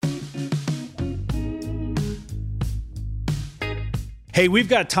Hey, we've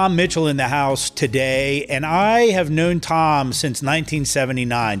got Tom Mitchell in the house today, and I have known Tom since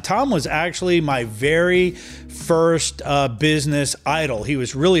 1979. Tom was actually my very first business idol. He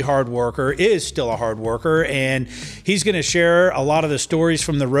was really hard worker, is still a hard worker, and he's going to share a lot of the stories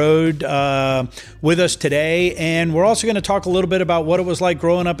from the road with us today. And we're also going to talk a little bit about what it was like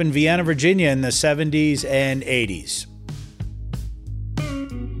growing up in Vienna, Virginia in the 70s and 80s.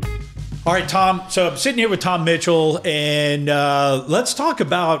 All right, Tom. So I'm sitting here with Tom Mitchell, and let's talk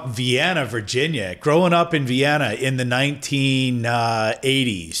about Vienna, Virginia. Growing up in Vienna in the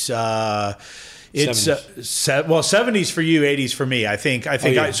 1980s. It's 70s for you, 80s for me. I think. I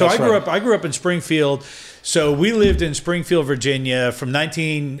grew up in Springfield. So we lived in Springfield, Virginia from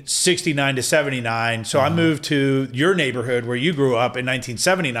 1969 to 79. So I moved to your neighborhood where you grew up in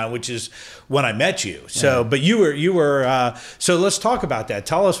 1979, which is when I met you. So, but you were. So let's talk about that.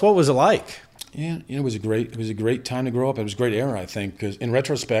 Tell us, what was it like? Yeah, it was a great time to grow up. It was a great era, I think, because in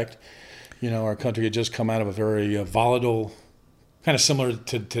retrospect, our country had just come out of a very volatile, kind of similar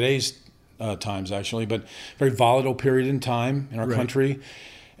to today's times actually, but very volatile period in time in our country.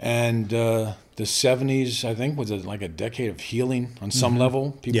 And the 70s, I think, was like a decade of healing on some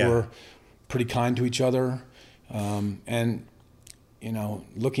level. People were pretty kind to each other. And,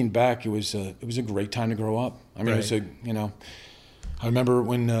 looking back, it was a great time to grow up. I mean, it was I remember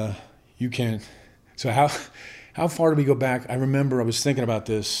when you came. So how far do we go back? I remember I was thinking about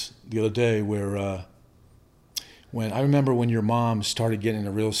this the other day where when your mom started getting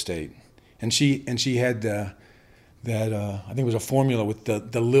into real estate. And she had that I think it was a formula with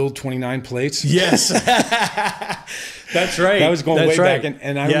the Lil 29 plates. Yes, that's right. That was going way back,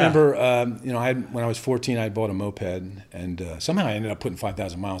 and I remember, when I was 14, I bought a moped, and somehow I ended up putting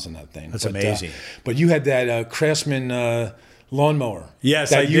 5,000 miles on that thing. That's amazing. But you had that Craftsman lawnmower.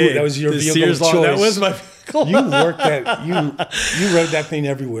 Yes, I did. That was your vehicle of choice. That was my vehicle. You worked that. You rode that thing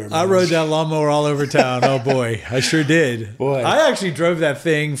everywhere, man. I rode that lawnmower all over town. Oh boy, I sure did. Boy, I actually drove that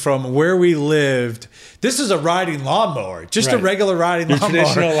thing from where we lived. This is a riding lawnmower, just a regular riding lawnmower.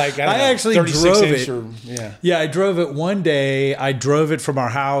 Traditional, I actually drove it. I drove it one day. I drove it from our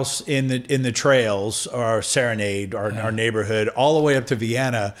house in the trails, our Serenade, our neighborhood, all the way up to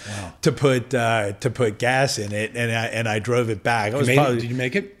Vienna to put gas in it, and I drove it back. Did you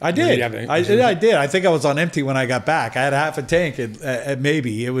make it? I did. I did. I think I was on empty when I got back. I had half a tank, and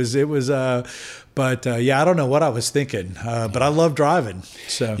maybe it was. But I don't know what I was thinking. But I love driving.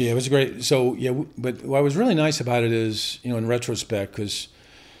 So yeah, it was great. So but what was really nice about it is, in retrospect, because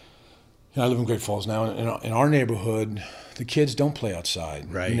I live in Great Falls now, and in our neighborhood, the kids don't play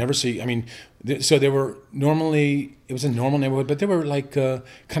outside. Right. You never see. I mean, so they were normally, it was a normal neighborhood, but there were like kind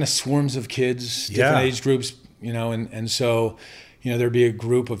of swarms of kids, different age groups, and so. There'd be a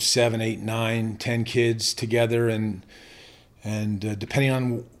group of 7, 8, 9, 10 kids together, and depending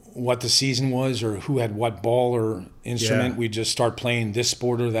on what the season was or who had what ball or instrument, we'd just start playing this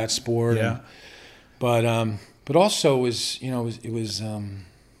sport or that sport. Yeah. But also it was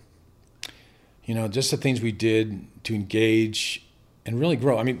just the things we did to engage and really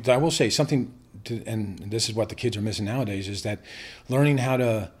grow. I mean, I will say something, and this is what the kids are missing nowadays, is that learning how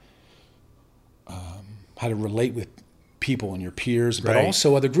to relate with people and your peers, but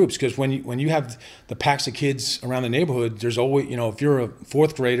also other groups. Because when you have the packs of kids around the neighborhood, there's always, if you're a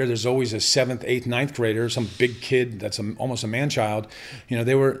 4th grader, there's always a 7th, 8th, 9th grader, some big kid that's almost a man-child.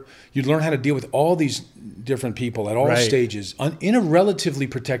 You'd learn how to deal with all these different people at all stages in a relatively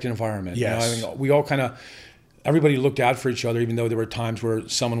protected environment. Yes. We all everybody looked out for each other, even though there were times where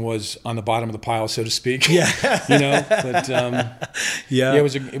someone was on the bottom of the pile, so to speak. Yeah. But it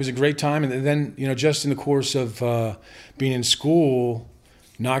was a great time. And then, just in the course of being in school,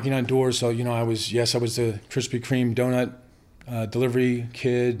 knocking on doors. So, I was the Krispy Kreme donut delivery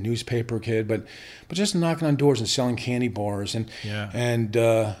kid, newspaper kid, but just knocking on doors and selling candy bars and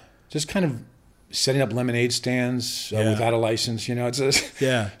just kind of setting up lemonade stands without a license, it's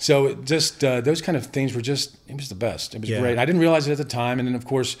so just those kind of things were it was the best. It was great. I didn't realize it at the time, and then of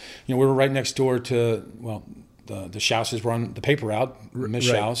course, we were right next door to the Schauses were on the paper route, Miss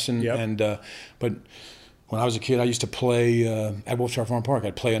Schaus, but when I was a kid, I used to play at Wolfshire Farm Park.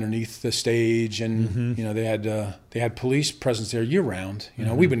 I'd play underneath the stage, and they had police presence there year round.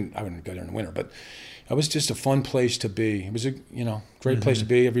 I wouldn't go there in the winter, but it was just a fun place to be. It was a great place to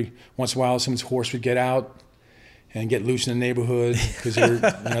be. Every once in a while, someone's horse would get out and get loose in the neighborhood because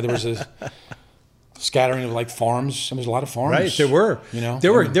there was a scattering of like farms. There was a lot of farms. Right, there were.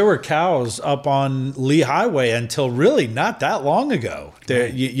 There were cows up on Lee Highway until really not that long ago.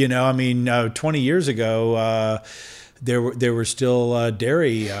 20 years ago. there were still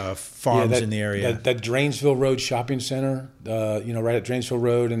dairy farms in the area. That Drainsville Road shopping center, right at Drainsville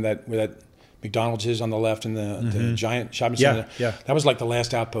Road, and where that McDonald's is on the left, and the giant shopping center. Yeah. That was like the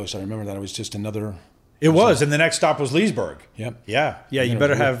last outpost. I remember that. It was just another. It was, and the next stop was Leesburg. Yep. Yeah. You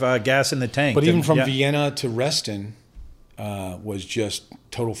better have gas in the tank. But even from Vienna to Reston was just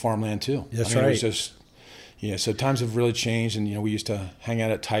total farmland too. That's right. It was just, so times have really changed, and we used to hang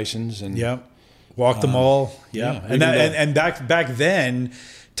out at Tyson's and walk the mall. Yeah. And back then,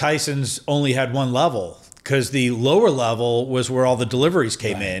 Tyson's only had one level, because the lower level was where all the deliveries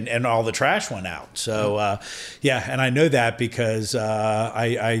came in and all the trash went out. So, and I know that because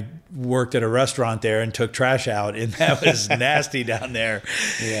I worked at a restaurant there and took trash out, and that was nasty down there.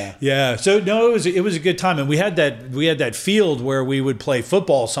 Yeah. So no, it was a good time, and we had that field where we would play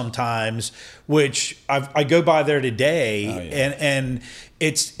football sometimes, which I go by there today, and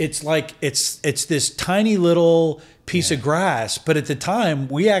it's like it's this tiny little piece of grass, but at the time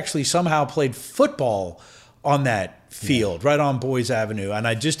we actually somehow played football on that field right on Boys Avenue, and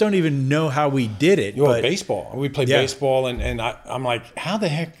I just don't even know how we did it. But baseball, we played baseball, and I'm like, how the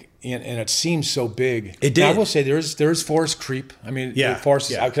heck? And it seems so big. It did. Now, I will say there's Forest Creek. I mean,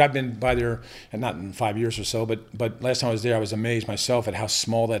 Forest. I've been by there, and not in 5 years or so, but last time I was there, I was amazed myself at how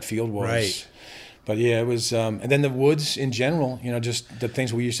small that field was. Right. But it was, and then the woods in general. Just the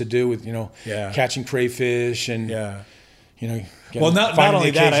things we used to do with catching crayfish and Well, not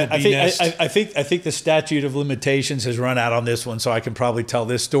only that, I think the statute of limitations has run out on this one, so I can probably tell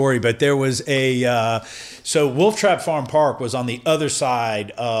this story. But there was so Wolf Trap Farm Park was on the other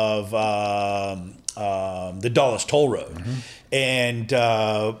side of the Dulles Toll Road, and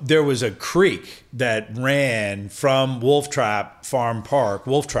there was a creek that ran from Wolf Trap Farm Park,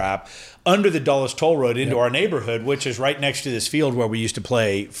 under the Dulles Toll Road into our neighborhood, which is right next to this field where we used to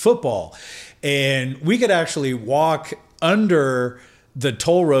play football, and we could actually walk under the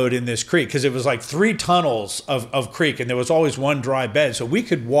toll road in this creek, because it was like 3 tunnels of creek, and there was always one dry bed, so we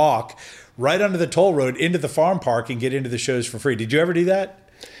could walk right under the toll road into the farm park and get into the shows for free. Did you ever do that?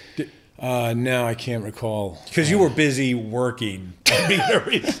 No, I can't recall. Because you were busy working.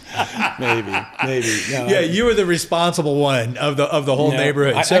 Maybe. No, you were the responsible one of the whole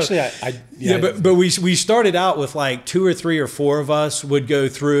neighborhood. But we started out with like 2 or 3 or 4 of us would go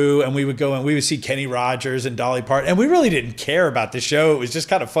through, and we would go and we would see Kenny Rogers and Dolly Parton, and we really didn't care about the show. It was just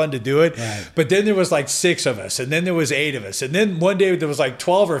kind of fun to do it. Right. But then there was like 6 of us, and then there was 8 of us, and then one day there was like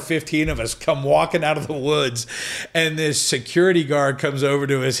 12 or 15 of us come walking out of the woods, and this security guard comes over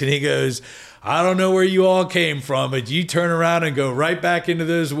to us, and he goes, I don't know where you all came from, but you turn around and go right back into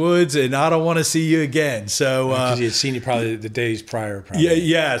those woods, and I don't want to see you again. So because he had seen you probably the days prior.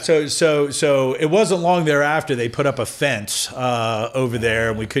 Yeah. So it wasn't long thereafter they put up a fence over there,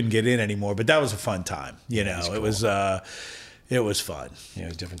 and we couldn't get in anymore. But that was a fun time. Cool. It was fun. Yeah, it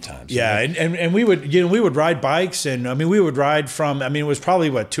was different times. Yeah, and we would ride bikes, and we would ride from, it was probably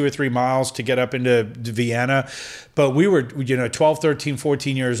 2 or 3 miles to get up into Vienna, but we were 12, 13,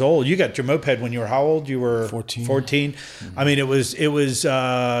 14 years old. You got your moped when you were how old? You were 14. 14. Mm-hmm. It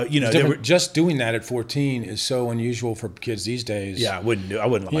was just doing that at 14 is so unusual for kids these days. Yeah, I wouldn't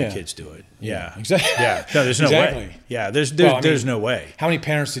let my kids do it. Yeah, exactly. Yeah, no, there's no way. Yeah, there's no way. How many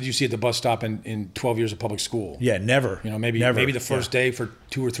parents did you see at the bus stop in 12 years of public school? Yeah, never. Maybe the first day for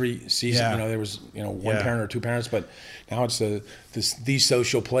 2 or 3 seasons. There was one parent or 2 parents, but now it's the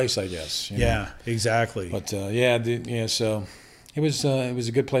social place, I guess. Yeah, exactly. But so it was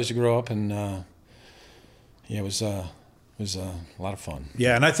a good place to grow up, and it was a lot of fun.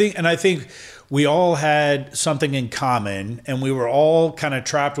 Yeah, and I think we all had something in common, and we were all kind of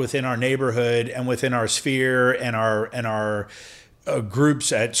trapped within our neighborhood and within our sphere and our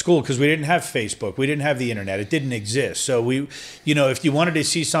groups at school, because we didn't have Facebook, we didn't have the internet, it didn't exist. So we, if you wanted to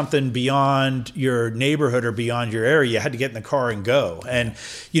see something beyond your neighborhood or beyond your area, you had to get in the car and go. And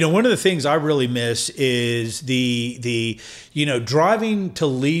one of the things I really miss is the driving to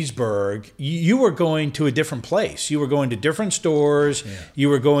Leesburg. You were going to a different place. You were going to different stores. Yeah. You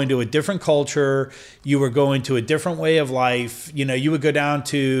were going to a different culture. You were going to a different way of life. You would go down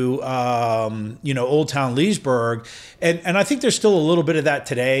to Old Town Leesburg, and I think there's still a little bit of that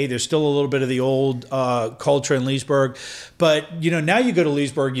today. There's still a little bit of the old culture in Leesburg, but now you go to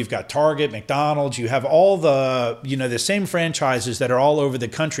Leesburg, you've got Target, McDonald's, you have all the the same franchises that are all over the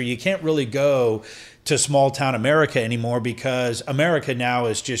country. You can't really go to small town America anymore, because America now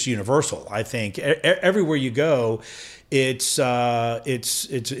is just universal. I think everywhere you go, it's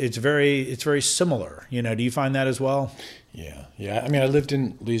very similar. Do you find that as well? Yeah. I lived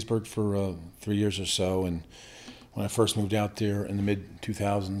in Leesburg for 3 years or so, and when I first moved out there in the mid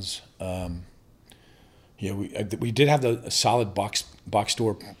 2000s, Yeah, we did have a solid box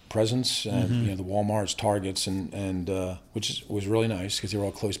store presence, and the Walmarts, Targets, and which was really nice because they were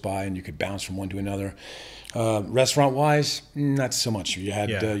all close by and you could bounce from one to another. Restaurant wise, not so much. You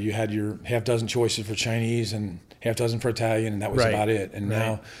had your half dozen choices for Chinese and half dozen for Italian, and that was about it. And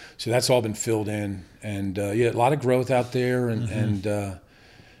now, so that's all been filled in, and a lot of growth out there, and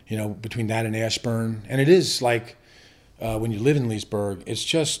between that and Ashburn, and it is like when you live in Leesburg, it's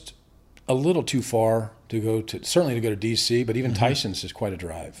just a little too far to go to DC, but even Tyson's is quite a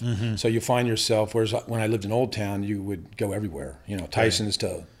drive. So you find yourself, whereas when I lived in Old Town, you would go everywhere. Tyson's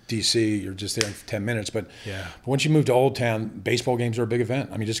to DC, you're just there in 10 minutes. But once you move to Old Town, baseball games are a big event.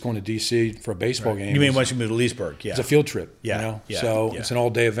 I mean, just going to DC for a baseball game. You mean once you move to Leesburg? Yeah. It's a field trip. So it's an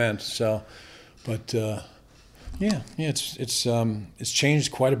all-day event. So, but it's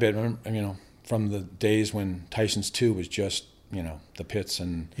changed quite a bit. From the days when Tyson's 2 was just the pits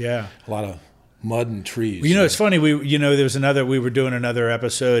and a lot of mud and trees. Well, it's funny. We were doing another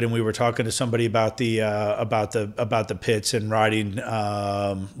episode, and we were talking to somebody about the pits and riding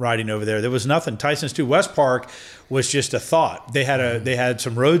over there. There was nothing. Tyson's 2 West Park was just a thought. They had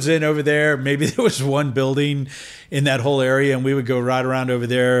some roads in over there. Maybe there was one building in that whole area, and we would go ride around over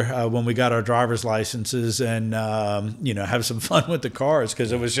there when we got our driver's licenses and have some fun with the cars,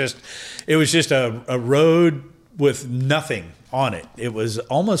 because it was just a road with nothing on it. It was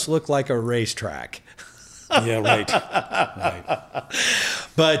almost looked like a racetrack. Yeah, right.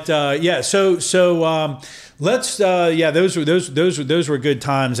 But let's those were good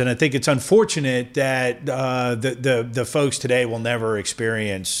times, and I think it's unfortunate that the folks today will never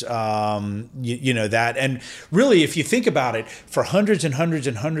experience that. And really, if you think about it, for hundreds and hundreds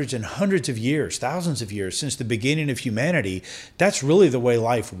and hundreds and hundreds of years, thousands of years since the beginning of humanity, that's really the way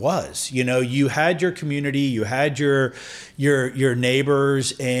life was. You had your community, you had your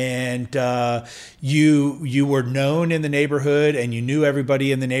neighbors, and you were known in the neighborhood, and you knew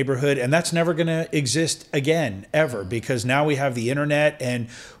everybody in the neighborhood, and that's never going to exist again ever, because now we have the internet and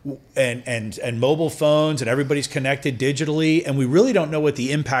mobile phones, and everybody's connected digitally, and we really don't know what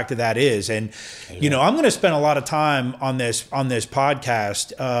the impact of that is. And I'm going to spend a lot of time on this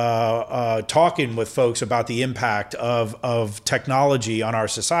podcast talking with folks about the impact of technology on our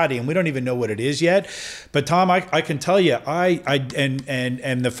society, and we don't even know what it is yet. But Tom, I can tell you,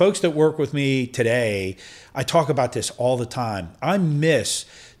 and the folks that work with me today, I talk about this all the time. I miss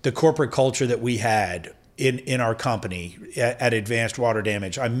the corporate culture that we had in our company at Advanced Water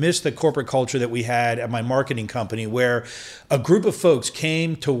Damage. I miss the corporate culture that we had at my marketing company, where a group of folks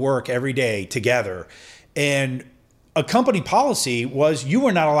came to work every day together, and a company policy was you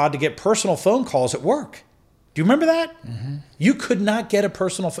were not allowed to get personal phone calls at work. Do you remember that? Mm-hmm. You could not get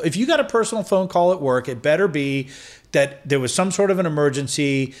if you got a personal phone call at work, it better be that there was some sort of an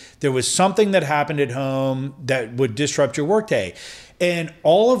emergency, there was something that happened at home that would disrupt your workday. And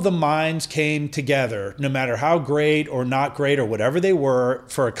all of the minds came together, no matter how great or not great or whatever they were,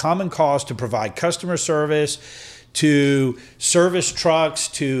 for a common cause to provide customer service, to service trucks,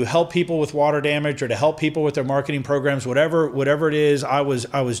 to help people with water damage, or to help people with their marketing programs, whatever it is I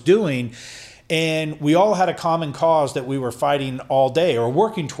was doing. And we all had a common cause that we were fighting all day or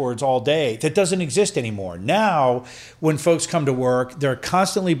working towards all day that doesn't exist anymore. Now, when folks come to work, they're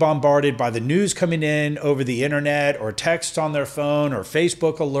constantly bombarded by the news coming in over the internet, or texts on their phone, or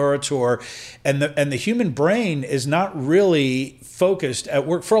Facebook alerts, and the human brain is not really focused at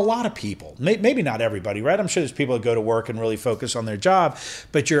work for a lot of people. Maybe not everybody, right? I'm sure there's people that go to work and really focus on their job,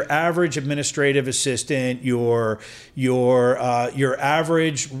 but your average administrative assistant, your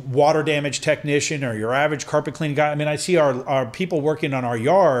average water damage technician, or your average carpet cleaning guy. I mean, I see our people working on our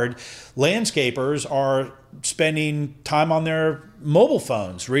yard, landscapers are spending time on their mobile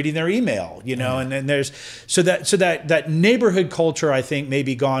phones, reading their email, and then there's so that neighborhood culture, I think, may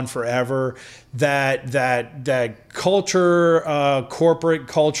be gone forever. That culture, corporate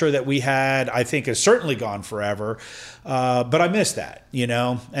culture that we had, I think, is certainly gone forever. But I miss that,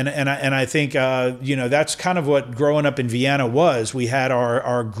 and I think that's kind of what growing up in Vienna was. We had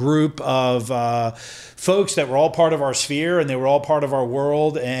our group of folks that were all part of our sphere, and they were all part of our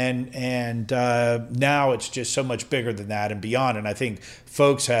world, and now it's just so much bigger than that and beyond. And I think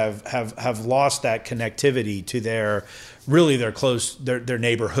folks have lost that connectivity to their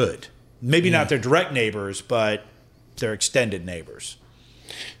neighborhood. Maybe not their direct neighbors, but their extended neighbors.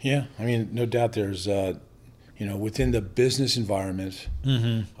 Yeah, I mean, no doubt there's within the business environment.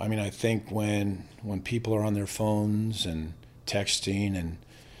 Mm-hmm. I mean, I think when people are on their phones and texting, and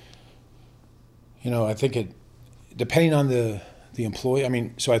I think it, depending on the employee. I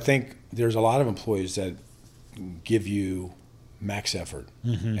mean, so I think there's a lot of employees that give you max effort,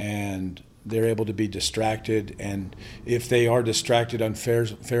 mm-hmm. and they're able to be distracted, and if they are distracted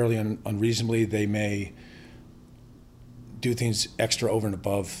fairly unreasonably, they may do things extra over and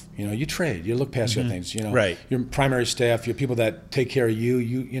above. You know, you trade, you look past your things. You know, right. Your primary staff, your people that take care of you.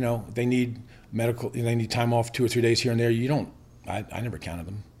 You know, they need medical. They need time off 2 or 3 days here and there. You don't. I never counted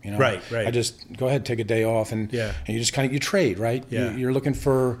them. You know, right. I just go ahead, take a day off, and you just kind of you trade, right? Yeah. You're looking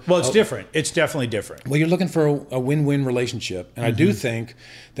for. Well, it's different. It's definitely different. Well, you're looking for a win-win relationship, and I do think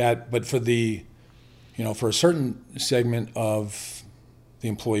that. But for the, you know, for a certain segment of the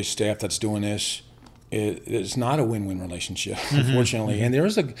employee staff that's doing this, it's not a win-win relationship, unfortunately. And there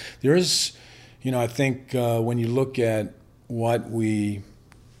is, you know, I think when you look at what we,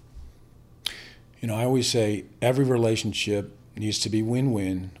 you know, I always say every relationship needs to be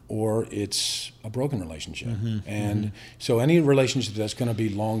win-win or it's a broken relationship. And so any relationship that's going to be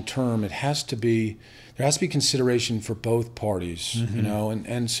long-term, there has to be consideration for both parties, you know,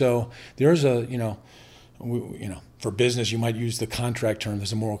 and so there's a, you know, for business, you might use the contract term.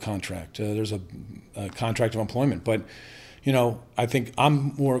 There's a moral contract. There's a contract of employment. But, you know, I think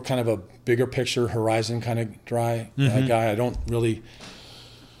I'm more kind of a bigger picture, horizon kind of guy. I don't really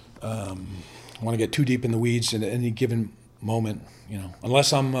want to get too deep in the weeds at any given moment, you know,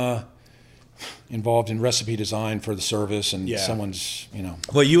 unless I'm involved in recipe design for the service and someone's, you know.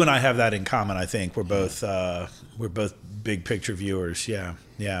 Well, you and I have that in common. I think we're both big picture viewers. Yeah.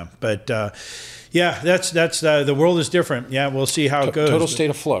 But that's the world is different. Yeah, we'll see how it goes. Total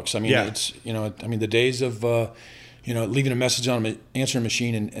state of flux. I mean, it's, you know, I mean the days of you know, leaving a message on an answering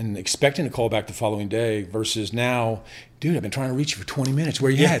machine and expecting a call back the following day versus now, dude, I've been trying to reach you for 20 minutes. Where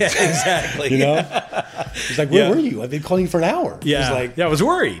you at? Exactly. You know? It's like, where were you? I've been calling you for an hour. Yeah. It was like, I was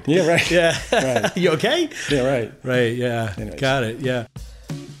worried. Yeah, right. Yeah. Right. You okay? Yeah, right. Right, yeah. Anyways. Got it, yeah.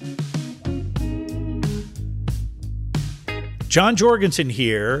 John Jorgensen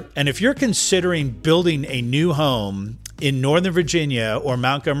here, and if you're considering building a new home in Northern Virginia or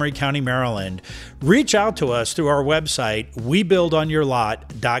Montgomery County, Maryland, reach out to us through our website,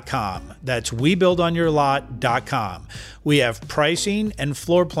 webuildonyourlot.com. That's webuildonyourlot.com. We have pricing and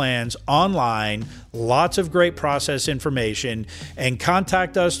floor plans online, lots of great process information, and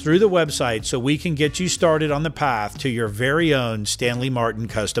contact us through the website so we can get you started on the path to your very own Stanley Martin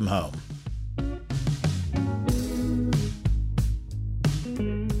custom home.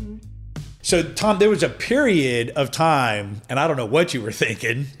 So, Tom, there was a period of time, and I don't know what you were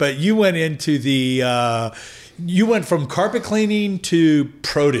thinking, but you went into you went from carpet cleaning to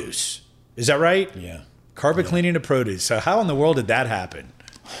produce. Is that right? Yeah. Carpet cleaning to produce. So how in the world did that happen?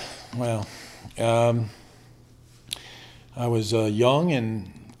 Well, I was young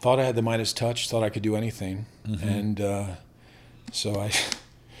and thought I had the Midas touch, thought I could do anything. And so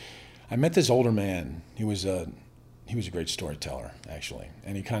I met this older man. He was a great storyteller, actually.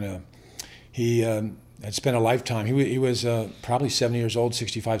 And he had spent a lifetime. He was probably 70 years old,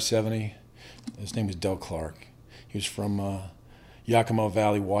 65, 70. His name was Del Clark. He was from Yakima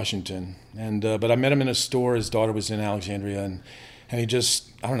Valley, Washington. And but I met him in a store. His daughter was in Alexandria, and he just,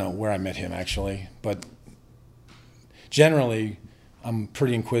 I don't know where I met him actually, but generally I'm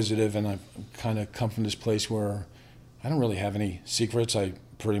pretty inquisitive, and I've kind of come from this place where I don't really have any secrets. I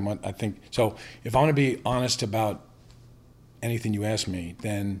think so. If I want to be honest about anything you ask me,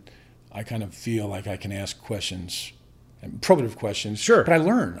 then I kind of feel like I can ask questions, probative questions. Sure. But I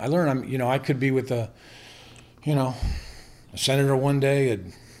learn. I could be with a senator one day, a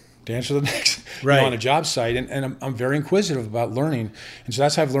dancer the next, right. On a job site, and I'm very inquisitive about learning, and so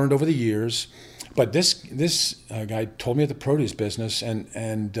that's how I've learned over the years. But this guy told me at the produce business, and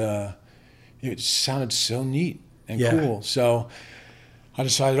it sounded so neat and cool. So I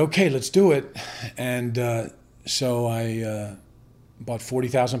decided, okay, let's do it, and so I bought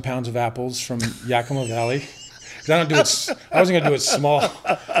 40,000 pounds of apples from Yakima Valley. 'Cause I wasn't going to do it small.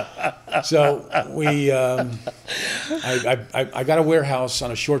 So I got a warehouse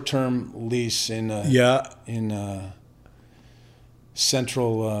on a short-term lease in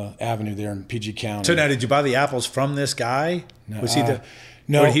Central Avenue there in PG County. So now, did you buy the apples from this guy? No, Was he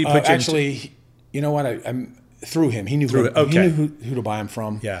no. Or did he put you actually, you know what? I'm through him. He knew who to buy them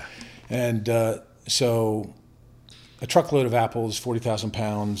from. Yeah, and so. A truckload of apples, 40,000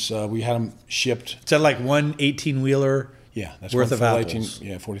 pounds. We had them shipped. Is that like one 18-wheeler? Yeah, that's worth of apples.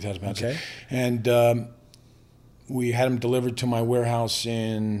 40,000 pounds. Okay. And we had them delivered to my warehouse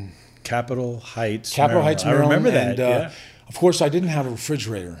in Capitol Heights, Maryland. I remember that. And, of course, I didn't have a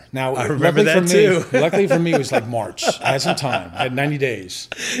refrigerator. Now, I remember that too. Luckily for me, it was like March. I had some time. I had 90 days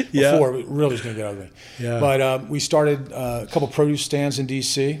before it really was going to get ugly. Yeah. But we started a couple produce stands in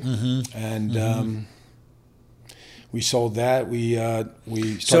D.C. And we sold that. We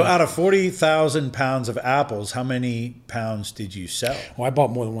So out of 40,000 pounds of apples, how many pounds did you sell? Well, I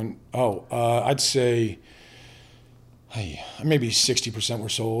bought more than one. I'd say maybe 60% were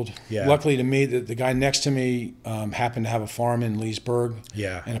sold. Yeah. Luckily to me, the guy next to me happened to have a farm in Leesburg.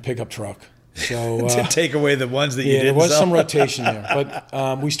 Yeah. And a pickup truck. So to take away the ones that you didn't there was sell. some rotation there.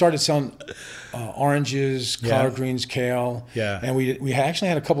 But we started selling oranges, collard greens, kale. Yeah. And we actually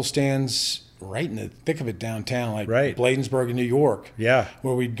had a couple stands right in the thick of it downtown, like Bladensburg in New York. Yeah.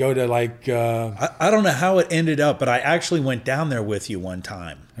 Where we'd go to like... I don't know how it ended up, but I actually went down there with you one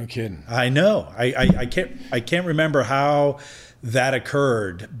time. No kidding. I know. I can't remember how that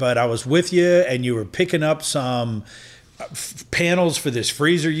occurred, but I was with you and you were picking up some panels for this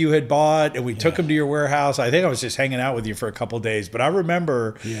freezer you had bought, and we took them to your warehouse. I think I was just hanging out with you for a couple of days, but I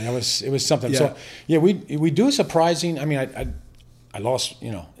remember. Yeah, it was something. Yeah. So yeah, we do a surprising. I mean, I lost.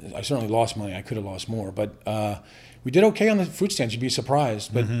 I certainly lost money. I could have lost more, but we did okay on the fruit stands. You'd be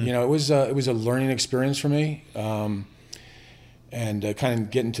surprised, but it was a learning experience for me, and kind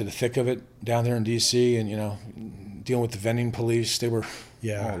of getting to the thick of it down there in D.C. and dealing with the vending police. They were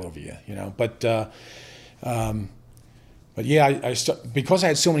all over you, But yeah, because I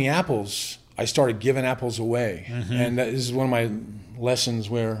had so many apples, I started giving apples away, and this is one of my lessons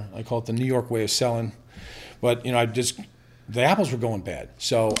where I call it the New York way of selling. But the apples were going bad,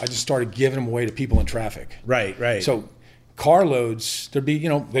 so I just started giving them away to people in traffic. Right. So carloads, they'd be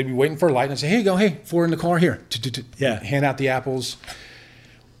waiting for a light, and I'd say, "Here you go, hey, 4 in the car here." Yeah. Hand out the apples.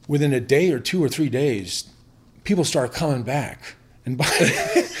 Within a day or 2 or 3 days, people started coming back and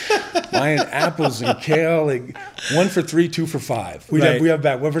buying apples and kale, like 1 for $3, 2 for $5. We have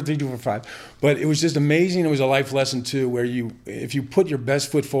back 1 for $3, 2 for $5. But it was just amazing. It was a life lesson too, where if you put your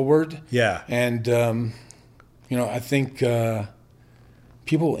best foot forward, and I think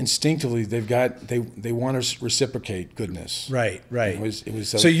people instinctively they want to reciprocate goodness. Right. It was.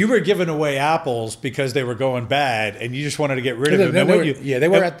 So you were giving away apples because they were going bad, and you just wanted to get rid of them.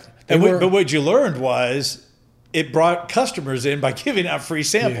 But what you learned was, it brought customers in by giving out free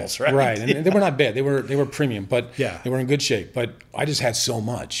samples, right? Right, and they were not bad. They were premium, but they were in good shape. But I just had so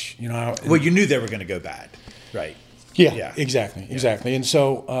much, Well, you knew they were going to go bad, right? Yeah. Exactly. And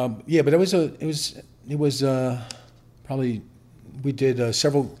so, but it was probably we did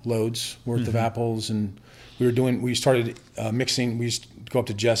several loads worth of apples, and we started mixing. We used to go up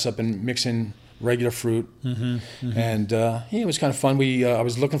to Jessup and mix in regular fruit, and it was kind of fun. I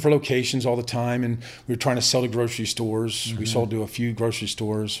was looking for locations all the time, and we were trying to sell to grocery stores. We sold to a few grocery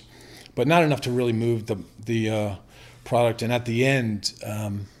stores, but not enough to really move the product. And at the end,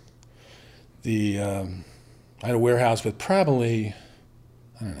 I had a warehouse with probably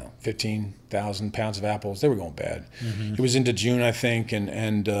 15,000 pounds of apples. They were going bad. It was into June, I think,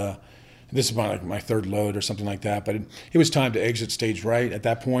 and this is my third load or something like that. But it was time to exit stage right at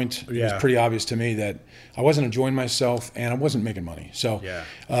that point. It was pretty obvious to me that I wasn't enjoying myself and I wasn't making money. So,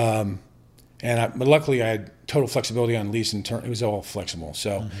 but luckily I had total flexibility on lease and turn. It was all flexible.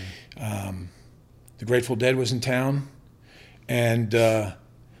 So, the Grateful Dead was in town, and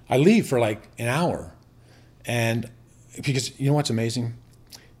I leave for like an hour, and because you know what's amazing?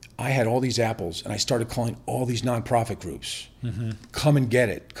 I had all these apples, and I started calling all these nonprofit groups. Come and get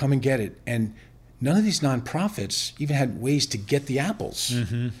it. And none of these nonprofits even had ways to get the apples.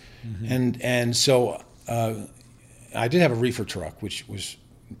 And so I did have a reefer truck, which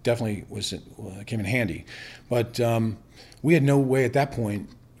came in handy. But we had no way at that point,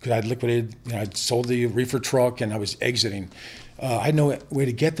 because I'd liquidated, I'd sold the reefer truck and I was exiting. I had no way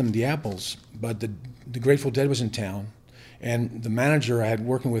to get them the apples, but the Grateful Dead was in town. And the manager I had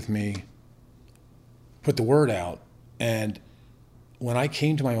working with me put the word out. And when I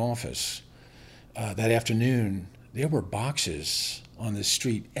came to my office that afternoon, there were boxes on the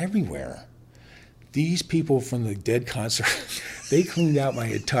street everywhere. These people from the Dead concert, they cleaned out my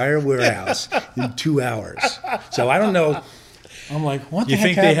entire warehouse in 2 hours. So I don't know. I'm like, what the heck?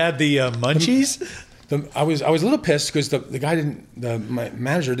 You think they had the munchies? I was a little pissed because my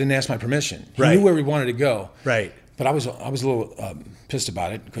manager didn't ask my permission. He Right. knew where we wanted to go. Right. But I was a little pissed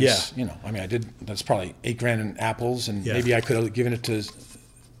about it because I did. That's probably $8,000 in apples, and maybe I could have given it to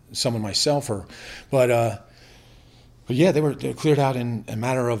someone myself, but yeah, they were cleared out in a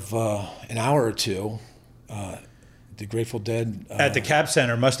matter of an hour or two. The Grateful Dead at the Cab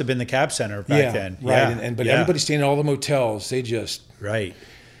Center, must have been the Cab Center back then. Right. But everybody staying in all the motels, they just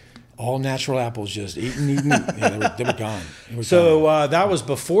all natural apples, just eating. Yeah, they were gone. So that was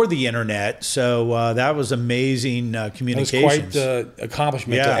before the internet. So that was amazing communications. It was quite the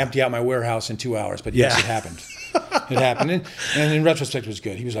accomplishment to empty out my warehouse in 2 hours. But yes, it happened. It happened, and in retrospect, it was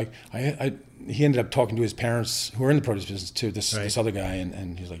good. He was like, he ended up talking to his parents, who were in the produce business too. This other guy,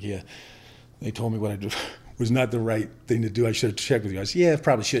 and he was like, yeah, they told me what I did was not the right thing to do. I should have checked with you. I said, yeah,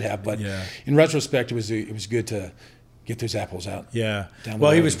 probably should have. But in retrospect, it was good to get those apples out. Yeah.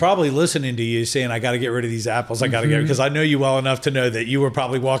 Well, he was probably listening to you saying, I got to get rid of these apples. I got to get, because I know you well enough to know that you were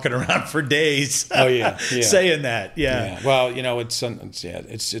probably walking around for days. Oh yeah. saying that. Yeah. Well, it's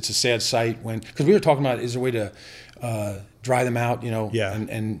a sad sight because we were talking about, is there a way to dry them out,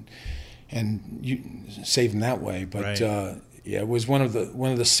 and you save them that way. But it was one of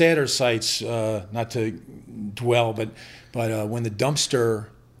the sadder sights, not to dwell, but when the dumpster,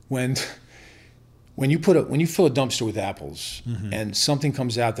 when you fill a dumpster with apples and something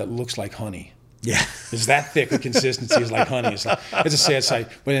comes out that looks like honey. Yeah. It's that thick. The consistency is like honey. It's a sad sight,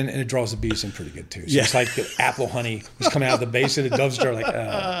 but and it draws the bees in pretty good too. So it's like the apple honey was coming out of the base of the dumpster.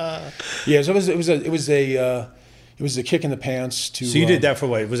 So it was a kick in the pants to. So you did that for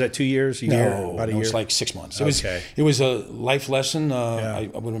what? Was that 2 years? About a year. It was like 6 months. It was a life lesson. I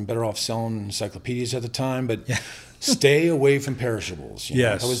would have been better off selling encyclopedias at the time, but stay away from perishables.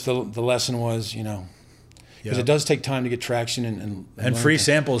 Yes. That was the lesson was, because it does take time to get traction and free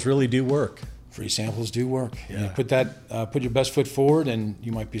samples really do work. Free samples do work. Yeah. Put your best foot forward, and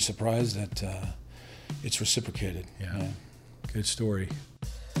you might be surprised that it's reciprocated. Yeah. Good story.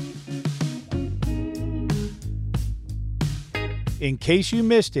 In case you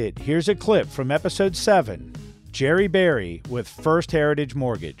missed it, here's a clip from episode 7, Jerry Berry with First Heritage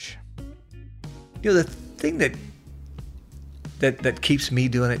Mortgage. The thing that keeps me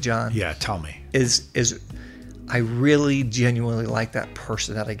doing it, John. Yeah, tell me. Is I really genuinely like that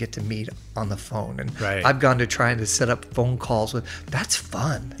person that I get to meet on the phone. And I've gone to trying to set up phone calls with. That's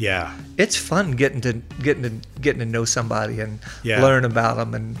fun. Yeah. It's fun getting to know somebody and learn about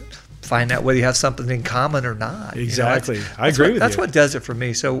them and find out whether you have something in common or not. Exactly. I agree with you. That's what does it for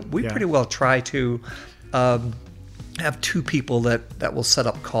me. So we pretty well try to have 2 people that will set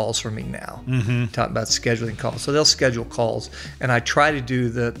up calls for me now. Talking about scheduling calls. So they'll schedule calls, and I try to do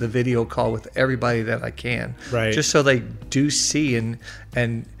the video call with everybody that I can. Right. Just so they do see and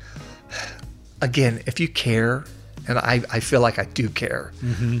again, if you care, and I feel like I do care.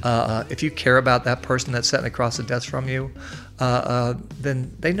 If you care about that person that's sitting across the desk from you,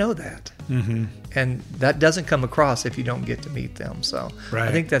 then they know that. And that doesn't come across if you don't get to meet them. So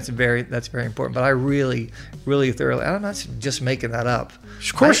I think that's very important. But I really, really thoroughly, I'm not just making that up.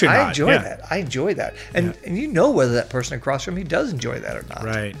 Of course you're not. I enjoy that. I enjoy that. And you know whether that person across from you does enjoy that or not.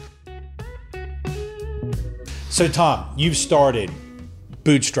 Right. So Tom, you've started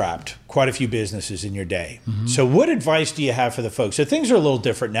bootstrapped quite a few businesses in your day. So what advice do you have for the folks? So things are a little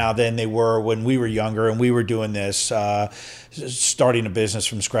different now than they were when we were younger and we were doing this, starting a business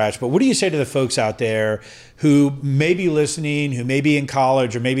from scratch. But what do you say to the folks out there who may be listening, who may be in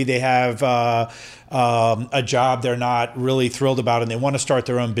college, or maybe they have a job they're not really thrilled about and they want to start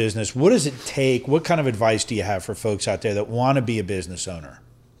their own business? What does it take? What kind of advice do you have for folks out there that want to be a business owner?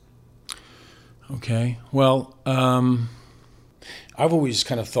 Okay. Well, I've always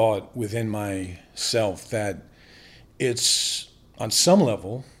kind of thought within myself that it's, on some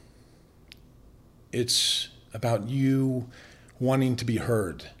level, it's about you wanting to be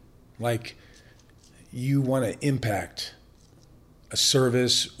heard. Like you want to impact a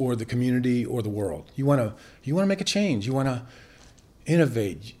service or the community or the world. You want to make a change. You want to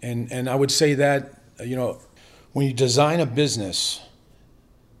innovate. And I would say that, when you design a business,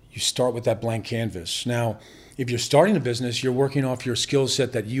 you start with that blank canvas. Now, if you're starting a business, you're working off your skill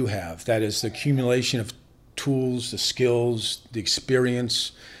set that you have. That is the accumulation of tools, the skills, the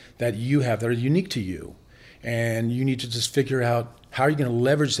experience that you have that are unique to you. And you need to just figure out how you're going to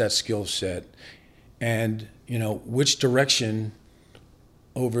leverage that skill set and, which direction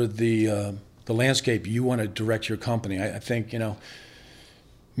over the landscape you want to direct your company. I think,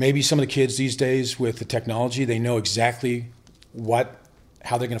 maybe some of the kids these days with the technology, they know exactly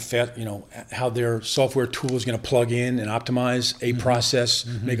how they're going to fit, how their software tool is going to plug in and optimize a process,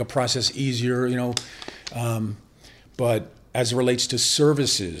 make a process easier, but as it relates to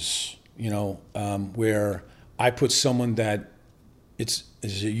services, where I put someone that is a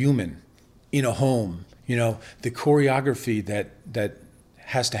human in a home, the choreography that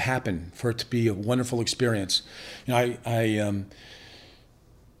has to happen for it to be a wonderful experience. I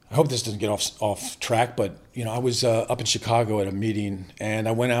I hope this doesn't get off track, but I was up in Chicago at a meeting, and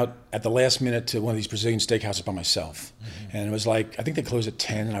I went out at the last minute to one of these Brazilian steakhouses by myself. And it was like, I think they closed at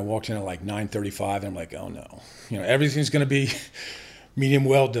 10, and I walked in at like 9:35, and I'm like, oh no, everything's going to be medium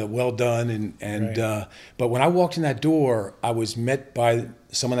well done. But when I walked in that door, I was met by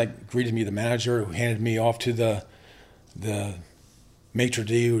someone that greeted me, the manager, who handed me off to the maitre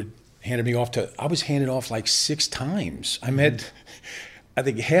d', who handed me off to. I was handed off like 6 times. I met, I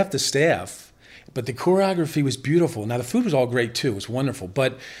think, half the staff, but the choreography was beautiful. Now the food was all great too; it was wonderful.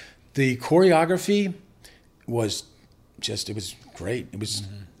 But the choreography was it was great. It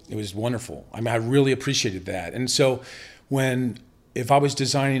was wonderful. I mean, I really appreciated that. And so if I was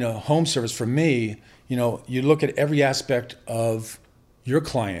designing a home service for me, you look at every aspect of your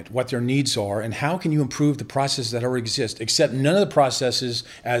client, what their needs are, and how can you improve the processes that already exist, except none of the processes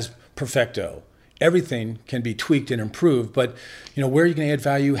as perfecto. Everything can be tweaked and improved, but where are you going to add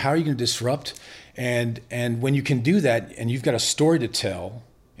value? How are you going to disrupt? And when you can do that, and you've got a story to tell,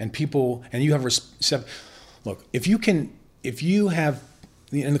 and you have look, if you have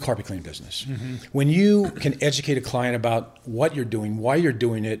in the carpet cleaning business, when you can educate a client about what you're doing, why you're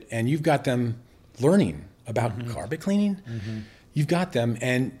doing it, and you've got them learning about carpet cleaning, you've got them,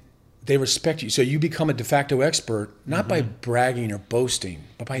 and they respect you. So you become a de facto expert, not by bragging or boasting,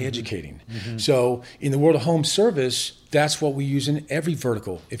 but by educating. So in the world of home service, that's what we use in every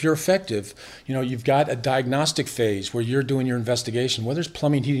vertical. If you're effective, you've got a diagnostic phase where you're doing your investigation, whether it's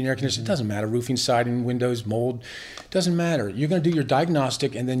plumbing, heating, air conditioning, it doesn't matter, roofing, siding, windows, mold, it doesn't matter. You're going to do your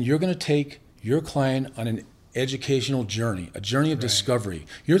diagnostic, and then you're going to take your client on an educational journey, a journey of discovery.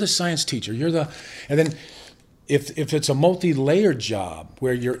 You're the science teacher. And then if it's a multi-layered job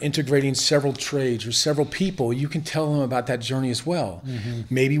where you're integrating several trades or several people, you can tell them about that journey as well.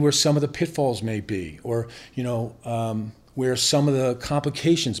 Maybe where some of the pitfalls may be, or where some of the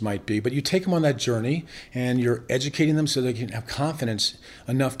complications might be. But you take them on that journey, and you're educating them so they can have confidence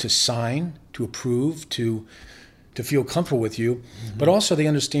enough to sign, to approve, to feel comfortable with you. But also they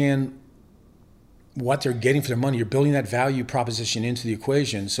understand what they're getting for their money. You're building that value proposition into the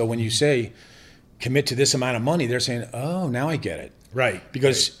equation. So when you say, commit to this amount of money, they're saying, oh, now I get it. Right.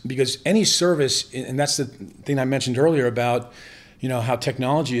 Because any service, and that's the thing I mentioned earlier about, how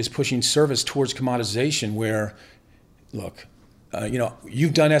technology is pushing service towards commoditization, where, look,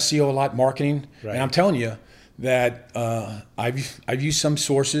 you've done SEO a lot, marketing, and I'm telling you that I've used some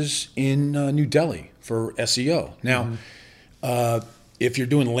sources in New Delhi for SEO. Now, if you're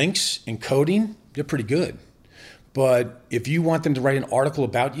doing links and coding, they're pretty good. But if you want them to write an article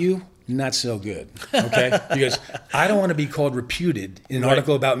about you, not so good, okay? Because I don't want to be called reputed in an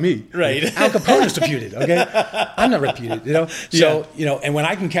article about me. Right. Al Capone is reputed, okay? I'm not reputed, So, and when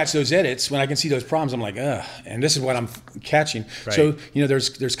I can catch those edits, when I can see those problems, I'm like, ugh, and this is what I'm catching. Right. So,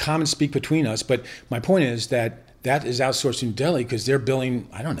 there's common speak between us, but my point is that is outsourced in Delhi because they're billing,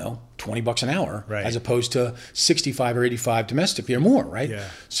 I don't know, $20 an hour, as opposed to 65 or 85 domestically or more, right? Yeah.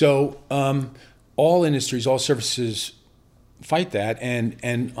 So all industries, all services fight that,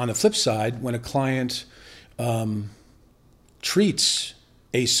 and on the flip side, when a client treats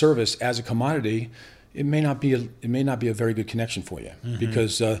a service as a commodity, it may not be a very good connection for you,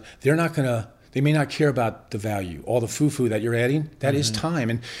 because they may not care about the value, all the foo-foo that you're adding. That is time,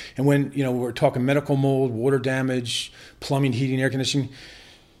 and when we're talking medical mold, water damage, plumbing, heating, air conditioning,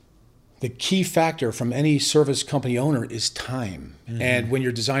 the key factor from any service company owner is time. And when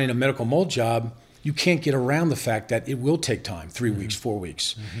you're designing a medical mold job, you can't get around the fact that it will take time, 3 weeks, 4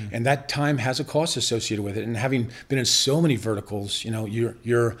 weeks. And that time has a cost associated with it. And having been in so many verticals,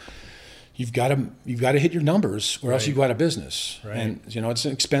 you've got to hit your numbers, or else you go out of business. Right. And it's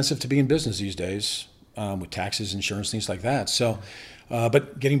expensive to be in business these days, with taxes, insurance, things like that. So,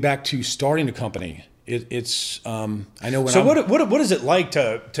 but getting back to starting a company, it's I know when. So what is it like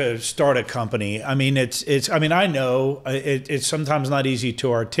to start a company? I mean, I know it's sometimes not easy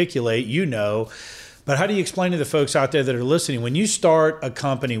to articulate, but how do you explain to the folks out there that are listening, when you start a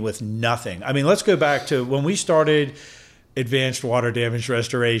company with nothing? I mean, let's go back to when we started Advanced Water Damage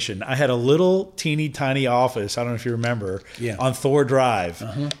Restoration. I had a little teeny tiny office, I don't know if you remember, on Thor Drive.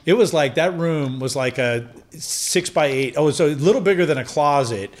 It was like, that room was like a 6x8. Oh, so a little bigger than a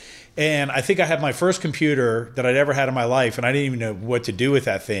closet. And I think I had my first computer that I'd ever had in my life, and I didn't even know what to do with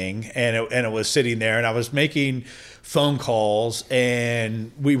that thing. And it was sitting there, and I was making phone calls,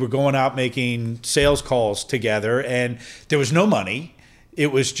 and we were going out making sales calls together, and there was no money.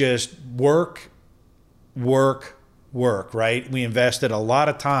 It was just work, right? We invested a lot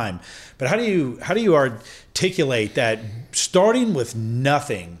of time. But how do you articulate that starting with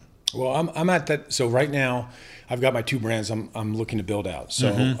nothing? Well, I'm at that. So right now, I've got my two brands I'm looking to build out.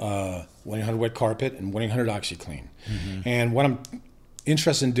 So 1-800 Wet Carpet and 1-800 OxyClean. And what I'm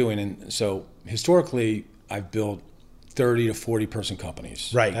interested in doing, and so historically I've built 30 to 40 person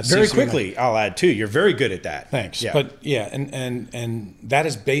companies. Right. Very quickly, I'll add too. You're very good at that. Thanks. Yeah. But yeah, and that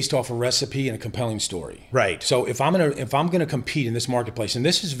is based off a recipe and a compelling story. Right. So if I'm gonna compete in this marketplace, and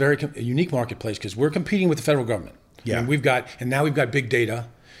this is a unique marketplace because we're competing with the federal government. Yeah. I mean, now we've got big data,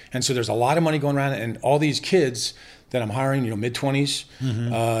 and so there's a lot of money going around, and all these kids that I'm hiring, mid-20s,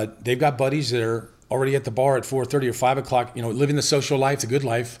 they've got buddies that are already at the bar at 4:30 or 5 o'clock, living the social life, the good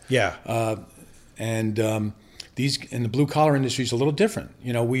life. Yeah. These in the blue collar industry is a little different.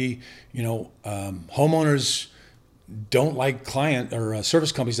 Homeowners don't like client or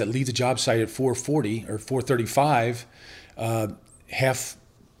service companies that leave the job site at 4:40 or 4:35, half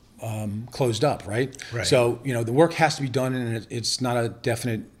closed up, right? Right. So the work has to be done, and it's not a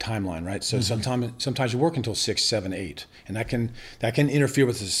definite timeline, right? So sometimes you work until 6, 7, 8, and that can interfere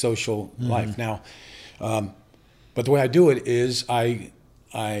with the social life. Now, but the way I do it is I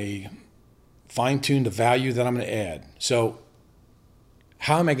fine-tune the value that I'm going to add. So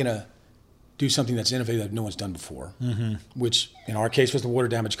how am I going to do something that's innovative that no one's done before, which in our case was the water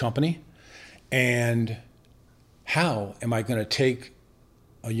damage company? And how am I going to take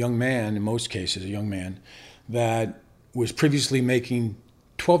a young man, in most cases, that was previously making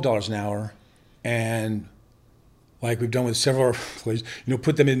 $12 an hour, and like we've done with several places,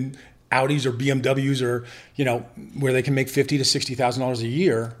 put them in Audis or BMWs or, where they can make $50,000 to $60,000 a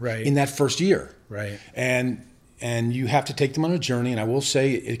year in that first year. Right. And you have to take them on a journey. And I will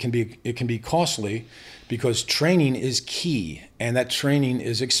say it can be costly because training is key, and that training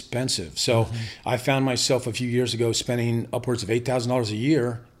is expensive. So I found myself a few years ago spending upwards of $8,000 a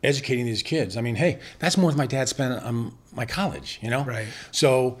year educating these kids. I mean, hey, that's more than my dad spent on my college, Right.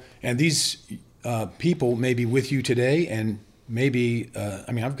 So, and these people may be with you today, and maybe,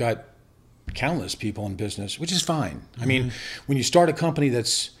 I've got countless people in business, which is fine. I mean, when you start a company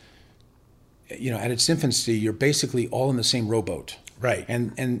that's, at its infancy, you're basically all in the same rowboat. Right.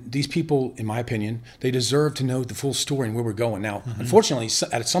 And these people, in my opinion, they deserve to know the full story and where we're going. Now, unfortunately,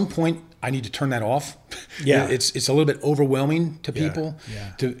 at some point, I need to turn that off. Yeah. It's a little bit overwhelming to people.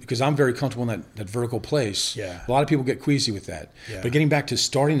 Yeah. Because I'm very comfortable in that vertical place. Yeah. A lot of people get queasy with that. Yeah. But getting back to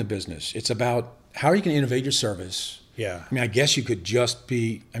starting the business, it's about how are you going to innovate your service? Yeah. I guess you could just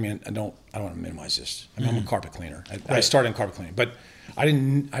be, I don't want to minimize this. I'm a carpet cleaner. I started in carpet cleaning, but I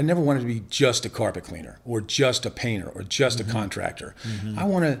never wanted to be just a carpet cleaner or just a painter or just a contractor. I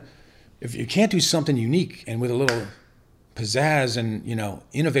want to, if you can't do something unique and with a little pizzazz and,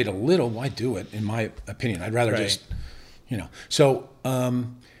 innovate a little, why do it, in my opinion? I'd rather just, So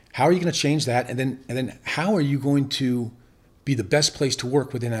how are you going to change that? And then how are you going to be the best place to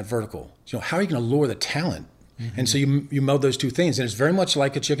work within that vertical? How are you going to lure the talent? And so you meld those two things, and it's very much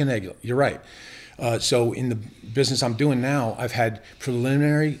like a chicken egg. You're right. So in the business I'm doing now, I've had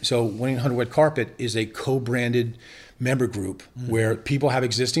preliminary. So 1-800 Wet Carpet is a co-branded member group where people have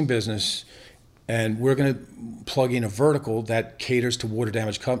existing business, and we're going to plug in a vertical that caters to water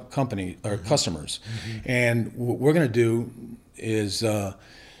damage company or customers. And what we're going to do is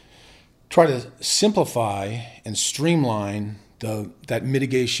try to simplify and streamline that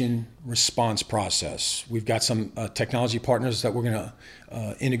mitigation response process. We've got some technology partners that we're going to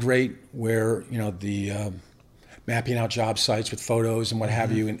integrate, where the mapping out job sites with photos and what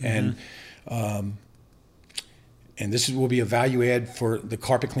have you, and this will be a value add for the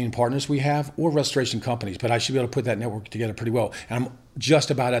carpet cleaning partners we have or restoration companies. But I should be able to put that network together pretty well, and I'm just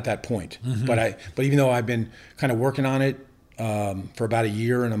about at that point. But even though I've been kind of working on it for about a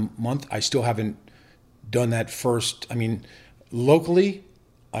year and a month, I still haven't done that first. Locally,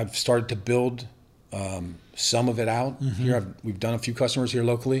 I've started to build some of it out here. We've done a few customers here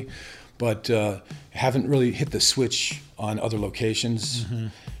locally, but haven't really hit the switch on other locations.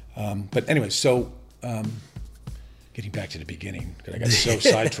 But anyway, so getting back to the beginning, because I got so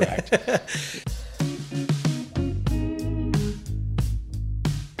sidetracked.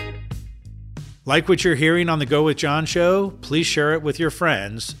 Like what you're hearing on the Go With John show? Please share it with your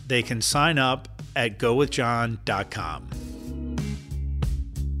friends. They can sign up at gowithjohn.com.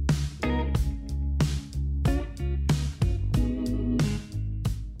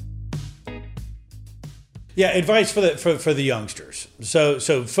 Yeah, advice for the youngsters. So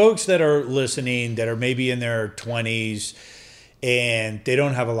folks that are listening that are maybe in their 20s and they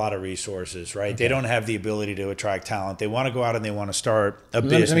don't have a lot of resources, right? Okay. They don't have the ability to attract talent. They want to go out and they want to start a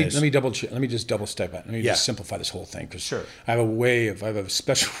business. Let me just double step back. Let me just simplify this whole thing, because sure. I have a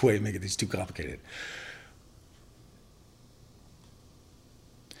special way of making these too complicated.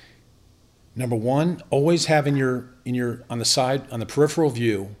 Number one, always have in your on the side, on the peripheral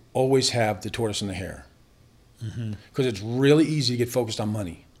view, always have the tortoise and the hare. Because it's really easy to get focused on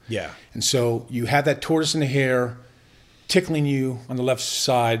money. Yeah. And so you have that tortoise and the hare tickling you on the left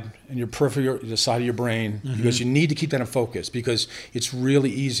side and your peripheral, the side of your brain, because you need to keep that in focus because it's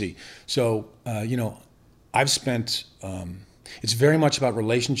really easy. So, I've spent, it's very much about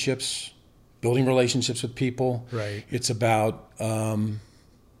relationships, building relationships with people. Right. It's about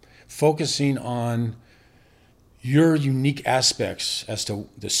focusing on your unique aspects as to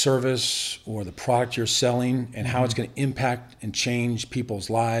the service or the product you're selling and how it's going to impact and change people's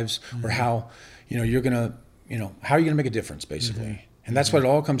lives, or how, you're going to, how are you going to make a difference, basically? And that's what it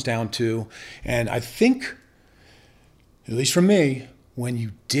all comes down to. And I think, at least for me, when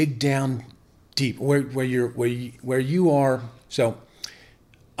you dig down deep, where you are, so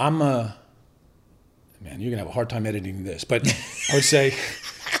I'm man, you're going to have a hard time editing this, but I would say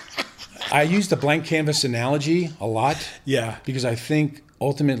I use the blank canvas analogy a lot. Yeah. Because I think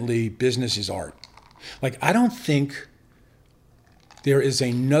ultimately business is art. Like, I don't think there is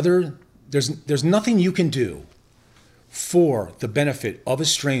there's nothing you can do for the benefit of a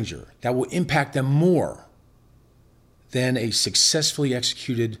stranger that will impact them more than a successfully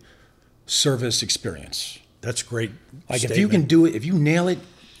executed service experience. That's great. Like statement. If you can do it, if you nail it.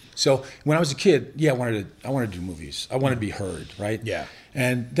 So when I was a kid, I wanted to do movies. I wanted to be heard, right? Yeah.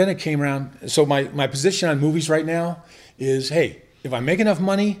 And then it came around. So my position on movies right now is, hey, if I make enough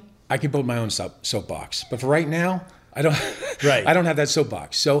money, I can build my own soapbox. But for right now, I don't. Right. I don't have that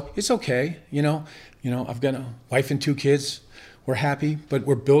soapbox. So it's okay. I've got a wife and 2 kids. We're happy, but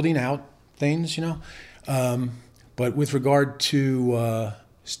we're building out things. But with regard to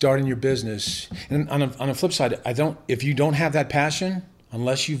starting your business, and on a flip side, if you don't have that passion,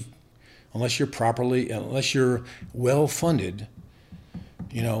 unless you're well funded,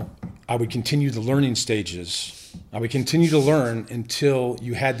 I would continue the learning stages. I would continue to learn until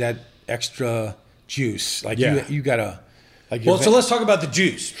you had that extra juice. Like you gotta. So let's talk about the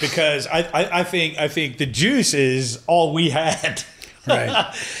juice, because I think the juice is all we had.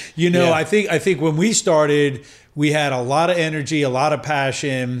 Right. I think when we started, we had a lot of energy, a lot of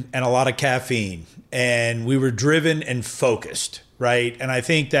passion, and a lot of caffeine, and we were driven and focused, right? And I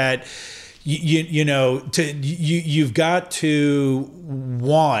think that you've got to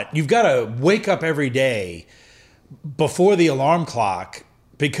wake up every day before the alarm clock,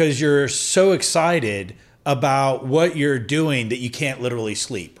 because you're so excited about what you're doing that you can't literally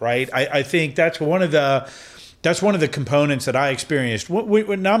sleep, right? I think that's one of the components that I experienced.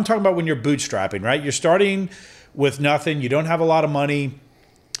 Now I'm talking about when you're bootstrapping, right? You're starting with nothing. You don't have a lot of money,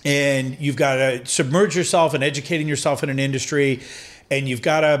 and you've got to submerge yourself in educating yourself in an industry, and you've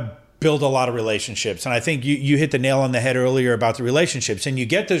got to build a lot of relationships. And I think you hit the nail on the head earlier about the relationships. And you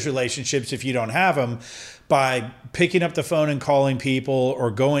get those relationships, if you don't have them, by picking up the phone and calling people, or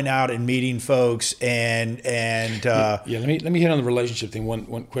going out and meeting folks. Let me hit on the relationship thing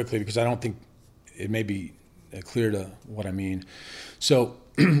one quickly, because I don't think it may be clear to what I mean. So,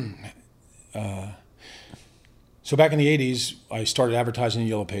 so back in the 80s, I started advertising in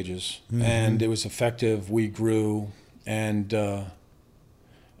Yellow Pages, and it was effective. We grew, and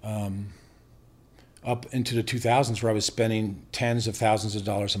up into the 2000s, where I was spending tens of thousands of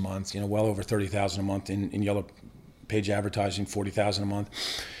dollars a month, well over $30,000 a month in Yellow Page advertising, $40,000 a month.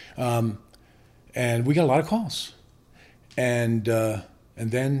 And we got a lot of calls. And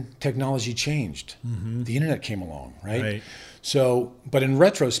then technology changed. The internet came along, right? So, but in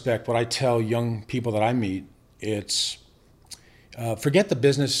retrospect, what I tell young people that I meet, it's forget the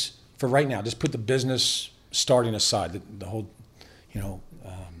business for right now. Just put the business starting aside, the whole,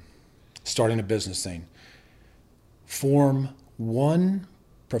 starting a business thing. Form one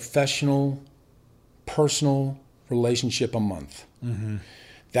professional, personal relationship a month.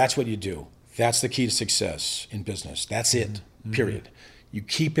 That's what you do. That's the key to success in business. That's it, period. You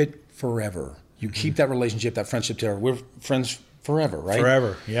keep it forever. You keep that relationship, that friendship together. We're friends forever, right?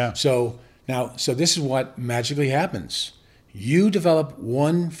 Forever, yeah. So this is what magically happens. You develop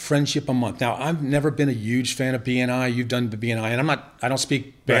one friendship a month. Now, I've never been a huge fan of BNI. You've done the BNI, and I don't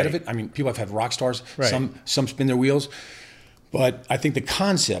speak bad of it. I mean, people have had rock stars. Right. Some spin their wheels. But I think the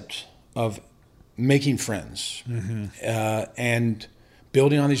concept of making friends and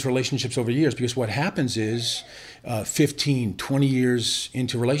building on these relationships over years, because what happens is 15, 20 years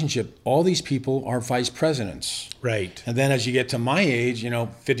into a relationship, all these people are vice presidents. Right. And then as you get to my age,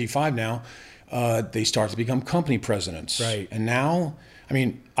 55 now, they start to become company presidents. Right. And now,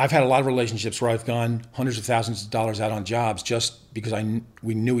 I've had a lot of relationships where I've gone hundreds of thousands of dollars out on jobs just because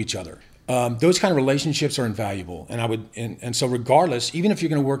we knew each other. Those kind of relationships are invaluable. And so regardless, even if you're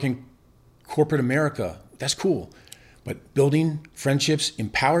going to work in corporate America, that's cool. But building friendships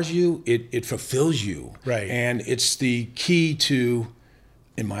empowers you, it fulfills you. Right. And it's the key to,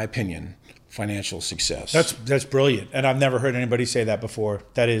 in my opinion, financial success. That's brilliant. And I've never heard anybody say that before.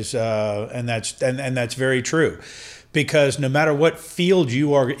 That is, and that's very true. Because no matter what field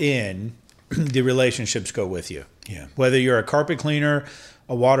you are in, the relationships go with you. Yeah. Whether you're a carpet cleaner,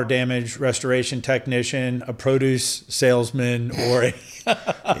 a water damage restoration technician, a produce salesman, or a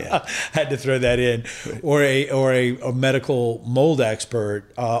had to throw that in, or a medical mold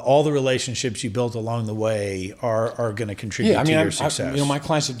expert, all the relationships you built along the way are going to contribute to your success. My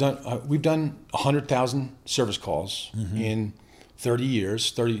clients have done. We've done 100,000 service calls in 30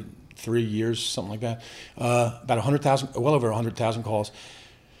 years, 33 years, something like that. About 100,000, well over 100,000 calls.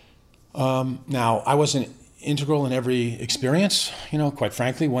 Now, I wasn't integral in every experience, quite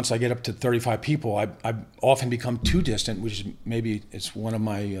frankly. Once I get up to 35 people, I often become too distant, which is maybe it's one of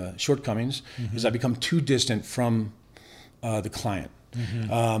my shortcomings, is I become too distant from the client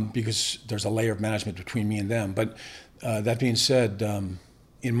because there's a layer of management between me and them. But that being said,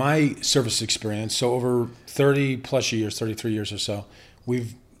 in my service experience, so over 30 plus years, 33 years or so,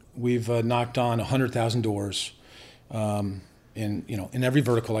 we've knocked on 100,000 doors in every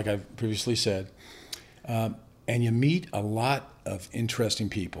vertical, like I've previously said. And you meet a lot of interesting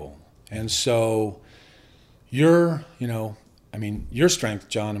people. And so your strength,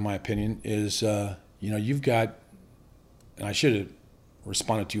 John, in my opinion, is, you've got, and I should have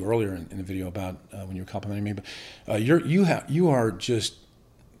responded to you earlier in the video about when you were complimenting me, but you are just,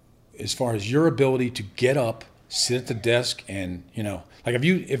 as far as your ability to get up, sit at the desk, and, like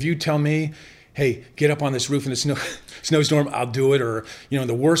if you tell me, hey, get up on this roof in the snowstorm, I'll do it. Or, in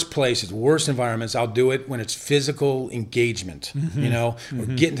the worst places, the worst environments, I'll do it when it's physical engagement, or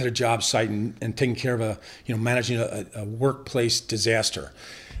getting to the job site and taking care of managing a workplace disaster.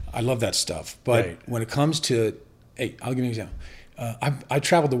 I love that stuff. But when it comes to, hey, I'll give you an example. I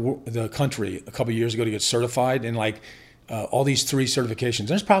traveled the country a couple of years ago to get certified, and all these 3 certifications.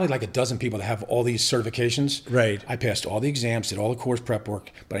 There's probably like a dozen people that have all these certifications. Right. I passed all the exams, did all the course prep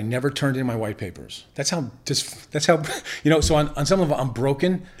work, but I never turned in my white papers. That's how, so on some of them I'm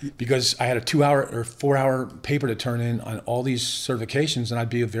broken because I had a 2-hour or 4-hour paper to turn in on all these certifications, and I'd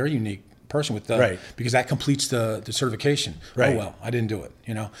be a very unique person with that because that completes the certification. Right. Oh, well, I didn't do it,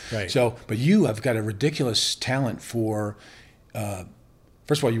 Right. So, but you have got a ridiculous talent for,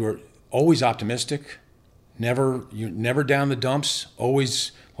 first of all, you were always optimistic. You're never down the dumps,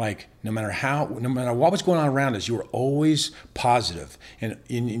 always no matter what was going on around us, you were always positive.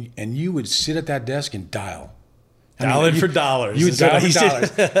 And you would sit at that desk and dial. Dialing for dollars. You would dial for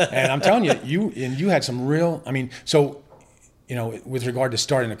dollars. And I'm telling you, you had some real, with regard to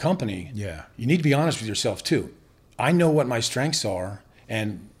starting a company, you need to be honest with yourself too. I know what my strengths are,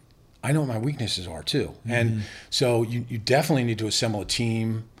 and I know what my weaknesses are too. And so you definitely need to assemble a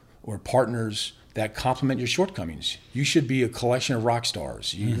team or partners that complement your shortcomings. You should be a collection of rock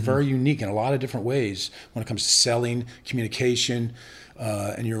stars. You're very unique in a lot of different ways when it comes to selling, communication,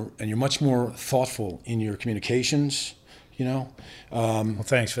 and you're much more thoughtful in your communications. Well,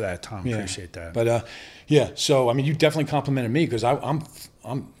 thanks for that, Tom. Appreciate that. But so you definitely complimented me because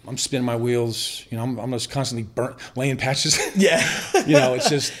I'm spinning my wheels. I'm just constantly laying patches. Yeah. It's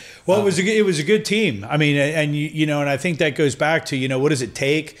just. Well, it was a good team. And and I think that goes back to what does it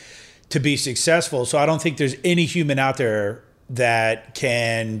take to be successful. So I don't think there's any human out there that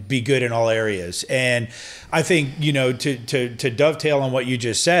can be good in all areas. And I think, to dovetail on what you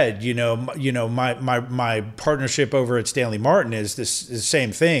just said, my partnership over at Stanley Martin is the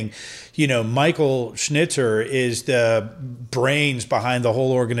same thing. Michael Schnitzer is the brains behind the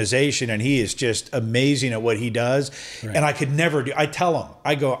whole organization, and he is just amazing at what he does. Right. And I could never I tell him,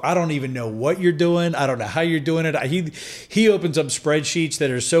 I go, I don't even know what you're doing. I don't know how you're doing it. He opens up spreadsheets that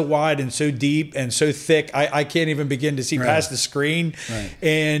are so wide and so deep and so thick, I can't even begin to see past the screen. Right.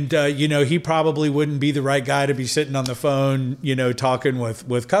 And, he probably wouldn't be the right guy to be sitting on the phone, talking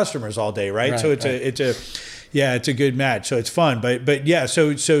with customers all day. Right. So it's a good match. So it's fun. But yeah,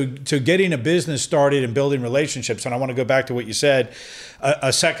 so getting a business started and building relationships. And I want to go back to what you said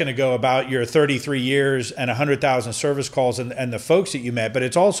a second ago about your 33 years and 100,000 service calls and the folks that you met. But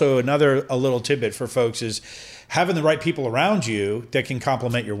it's also a little tidbit for folks is having the right people around you that can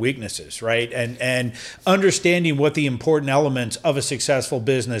complement your weaknesses, right? And understanding what the important elements of a successful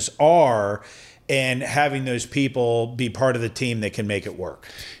business are, and having those people be part of the team that can make it work.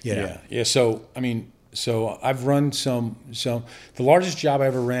 Yeah. So I've run the largest job I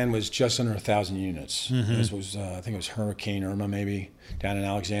ever ran was just under 1,000 units. This was, I think it was Hurricane Irma maybe down in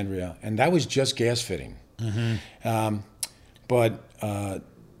Alexandria. And that was just gas fitting. But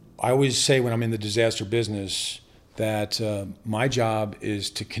I always say when I'm in the disaster business that my job is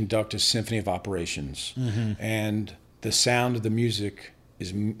to conduct a symphony of operations, and the sound of the music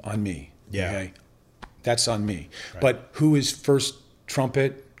is on me. Yeah. Okay? That's on me. Right. But who is first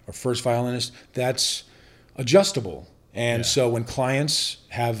trumpet or first violinist? That's adjustable. And so when clients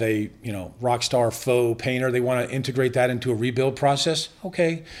have a rock star faux painter, they want to integrate that into a rebuild process.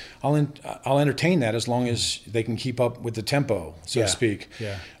 Okay, I'll entertain that as long as they can keep up with the tempo, so to speak.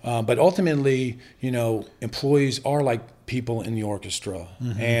 Yeah. But ultimately, employees are like people in the orchestra,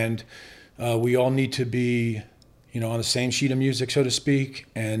 and we all need to be, on the same sheet of music, so to speak.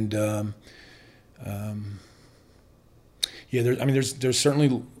 And there's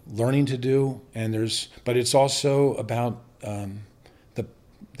certainly learning to do, but it's also about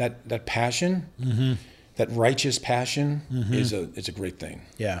that passion, that righteous passion it's a great thing.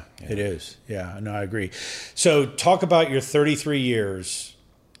 Yeah, it is. Yeah, no, I agree. So talk about your 33 years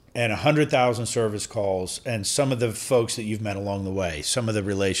and 100,000 service calls and some of the folks that you've met along the way, some of the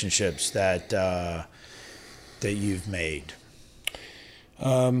relationships that you've made.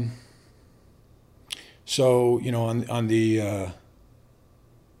 So, on the,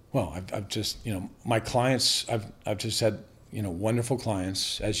 I've just, my clients, I've just had, wonderful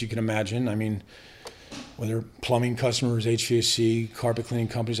clients, as you can imagine. I mean, whether plumbing customers, HVAC, carpet cleaning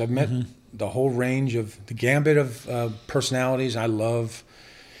companies, I've met the whole range of the gambit of personalities. I love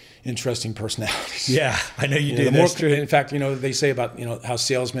interesting personalities. Yeah, I know you do. In fact, they say about, how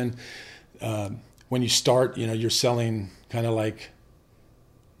salesmen, when you start, you're selling kind of like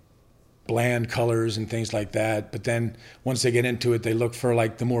bland colors and things like that, but then once they get into it, they look for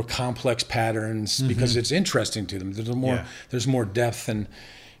like the more complex patterns because it's interesting to them. There's more depth, and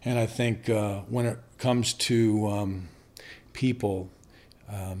I think when it comes to people,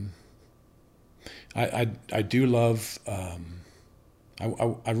 I do love.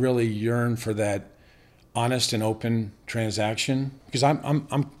 I really yearn for that honest and open transaction, because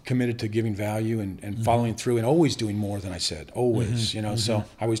I'm committed to giving value and following through and always doing more than I said. Always, So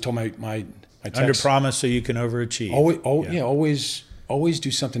I always told my under promise so you can overachieve. Always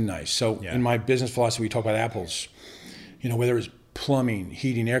do something nice. So in my business philosophy, we talk about apples. Whether it's plumbing,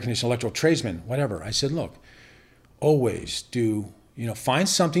 heating, air conditioning, electrical tradesmen, whatever. I said, look, always do. Find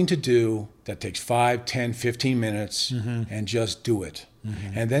something to do that takes 5, 10, 15 minutes and just do it.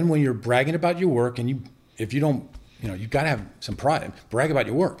 And then when you're bragging about your work, and if you don't, you've got to have some pride. Brag about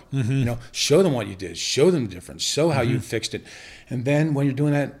your work. Show them what you did. Show them the difference. Show how you fixed it. And then when you're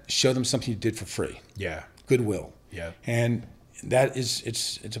doing that, show them something you did for free. Yeah. Goodwill. Yeah. And that is,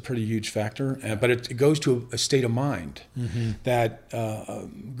 it's a pretty huge factor. But it goes to a state of mind that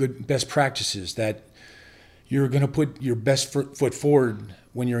good best practices, that you're going to put your best foot forward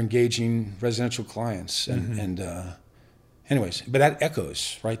when you're engaging residential clients. Anyways, but that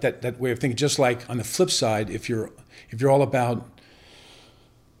echoes, right? That way of thinking. Just like on the flip side, if you're all about,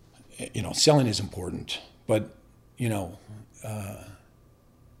 selling is important, but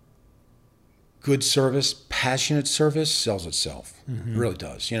good service, passionate service sells itself. It really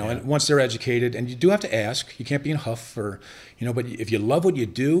does. And once they're educated, and you do have to ask. You can't be in a huff, but if you love what you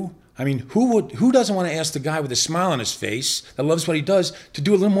do. I mean, who doesn't want to ask the guy with a smile on his face that loves what he does to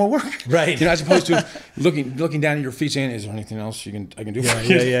do a little more work? Right. As opposed to looking down at your feet saying, "Is there anything else I can do?"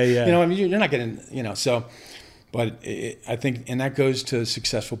 Yeah. You're not getting, So, but I think, and that goes to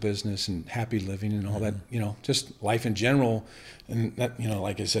successful business and happy living and all that. Just life in general. And that,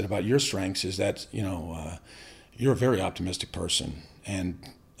 like I said about your strengths, is that you're a very optimistic person, and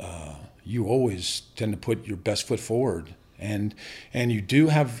you always tend to put your best foot forward. And you do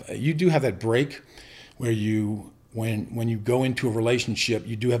have that break where when you go into a relationship,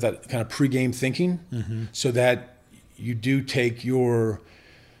 you do have that kind of pregame thinking, so that you do take your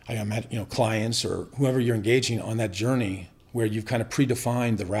clients or whoever you're engaging on that journey where you've kind of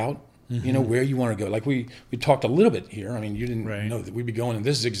predefined the route, where you want to go. Like we talked a little bit here. I mean, you didn't know that we'd be going in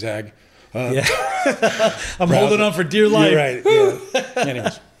this zigzag. I'm holding on for dear life. You're right. Yeah.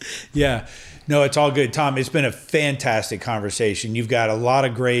 Anyways. Yeah. No, it's all good. Tom, it's been a fantastic conversation. You've got a lot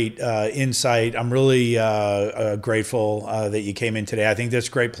of great insight. I'm really grateful that you came in today. I think that's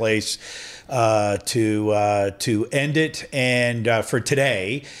a great place to end it and for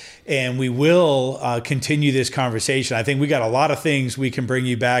today. And we will continue this conversation. I think we got a lot of things we can bring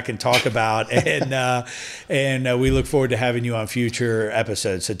you back and talk about. And we look forward to having you on future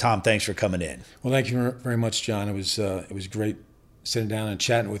episodes. So, Tom, thanks for coming in. Well, thank you very much, John. It was great sitting down and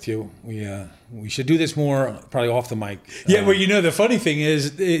chatting with you. We should do this more, probably off the mic. Yeah, well, the funny thing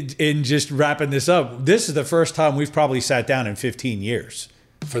is, in just wrapping this up, this is the first time we've probably sat down in 15 years.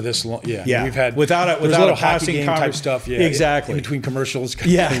 for this long. Yeah. Yeah. We've had without a little passing game type stuff. Yeah. Exactly. In between commercials.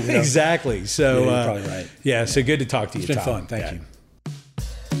 Yeah, thing, you know? exactly. So you're probably right. Yeah. So good to talk to you, It's been Tom. fun. Thank you.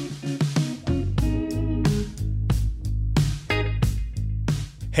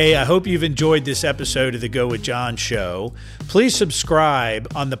 Hey, I hope you've enjoyed this episode of the Go With John show. Please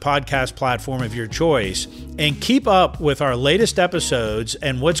subscribe on the podcast platform of your choice and keep up with our latest episodes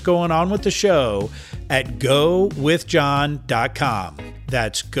and what's going on with the show at gowithjohn.com.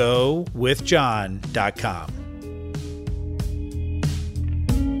 That's gowithjohn.com.